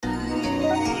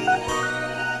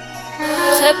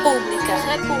República.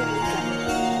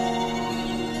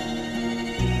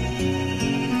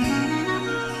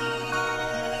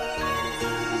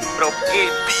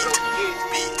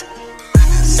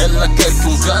 Ela quer que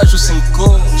um gajo se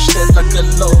encoste, ela quer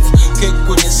love, quer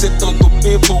conhecer todo o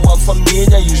people, a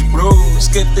família e os bros.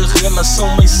 Quer ter relação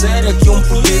mais séria que um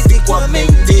político a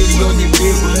mentir. E eu lhe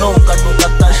digo nunca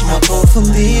estás-me a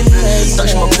confundir.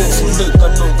 Estás-me a confundir,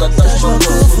 nunca estás-me a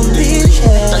confundir.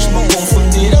 Estás-me a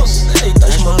confundir, eu sei,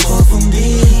 estás-me a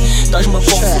confundir. Estás-me a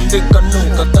confundir,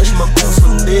 nunca estás-me a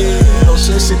confundir. Não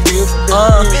sei se tipo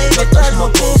estás-me a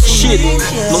confundir. Shit,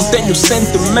 não tenho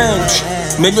sentimentos,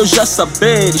 melhor já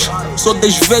saberes. Sou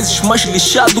 10 vezes mais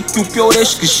lixado que o pior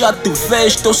és que já te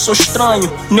veste. Eu sou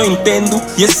estranho, não entendo,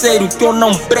 e é sério que eu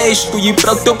não presto. E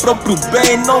para o teu próprio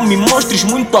bem não me mostres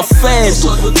muito afeto. Eu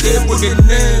sou do tipo de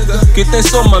nega que tem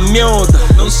só uma miúda.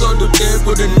 Não sou do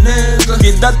tipo de nega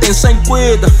que dá atenção e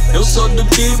cuida. Eu sou do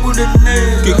tipo de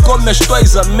nega que come as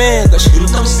tuas amigas.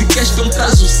 Então se queres ter um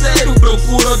caso sério,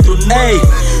 procura outro nega. Ei,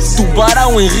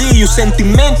 tubarão em rio,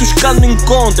 sentimentos que não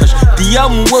encontras. Te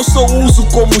amo, eu só uso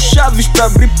como chaves para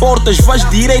abrir portas. Vais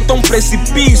direito a um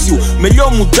precipício,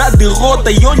 melhor mudar de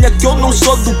rota. E olha que eu não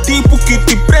sou do tipo que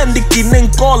te prende que nem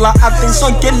cola.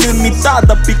 Atenção que é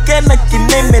limitada, pequena que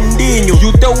nem mendinho. E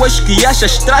o teu ex que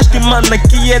achas traste, mano,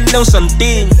 aqui ele é um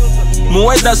santinho.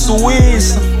 Moeda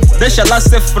suíça, deixa lá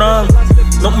ser franco.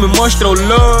 Não me mostra o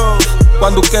love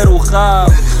quando quero o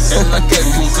rabo. Ela quer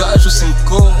que um gajo se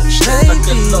encoste, ela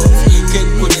quer love, quer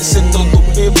conhecer todo o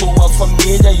people, a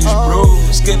família e os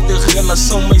bros. Quer ter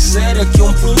relação mais séria que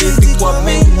um político a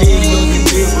mentir. Eu lhe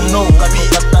digo nunca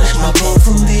estás-me a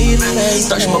confundir.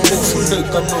 Estás-me a confundir,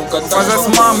 nunca estás-me a confundir. Faz esse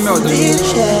mamo, meu Deus.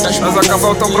 Mas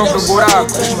acabou o teu próprio buraco.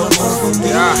 Estás-me a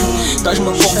confundir, estás-me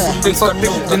a confundir. Sou o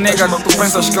tipo de nega que tu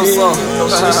pensas que eu sou. Não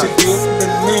sei se tipo de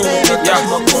nega,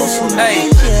 estás-me a confundir. Ei,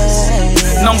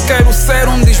 não quero ser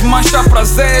um desmancha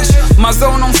prazeres, mas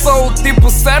eu não sou o tipo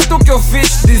certo que eu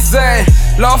fiz dizer.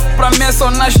 Love pra mim é só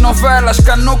nas novelas,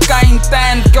 que nunca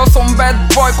entende que eu sou um bad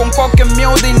boy com qualquer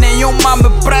miúda e nenhuma me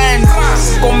prende.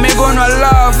 Comigo não é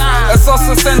love, é só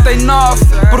 69.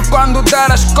 Por quando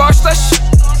der as costas,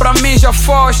 pra mim já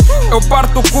foste. Eu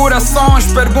parto corações,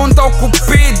 pergunta ao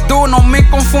cupido. Não me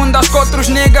confundas com outros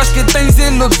niggas que tens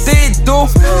iludido.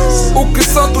 O que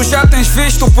só tu já tens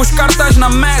visto, pus cartas na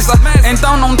mesa.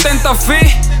 Então não tenta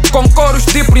vir com coros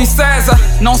de princesa.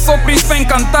 Não sou príncipe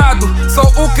encantado, sou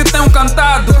o que tenho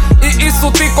cantado. E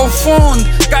isso te confunde,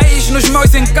 caís nos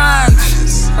meus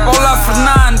encantos. Olá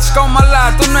Fernandes, calma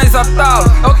lá, tu não és a tal.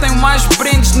 Eu tenho mais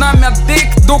brindes na minha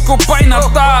dick do que o Pai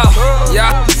Natal.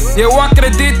 Eu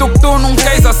acredito que tu não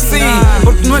queres assim,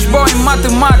 porque não és bom em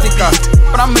matemática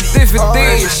pra me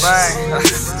dividir.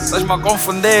 Estás-me a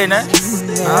confundir, né?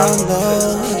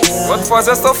 Vou te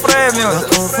fazer sofrer, meu.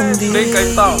 Fica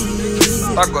e tal.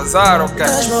 Tá a gozar ou quê?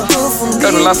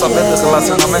 Quero lá saber de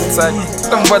relacionamento sério.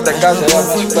 Tem um boi de gaja aí à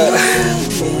minha espera.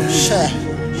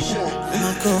 Me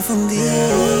a confundir,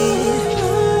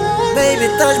 baby,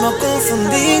 estás-me a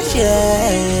confundir, yeah.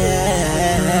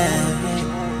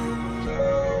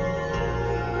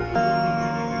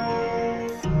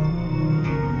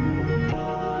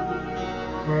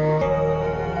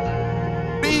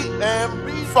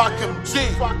 B fucking G.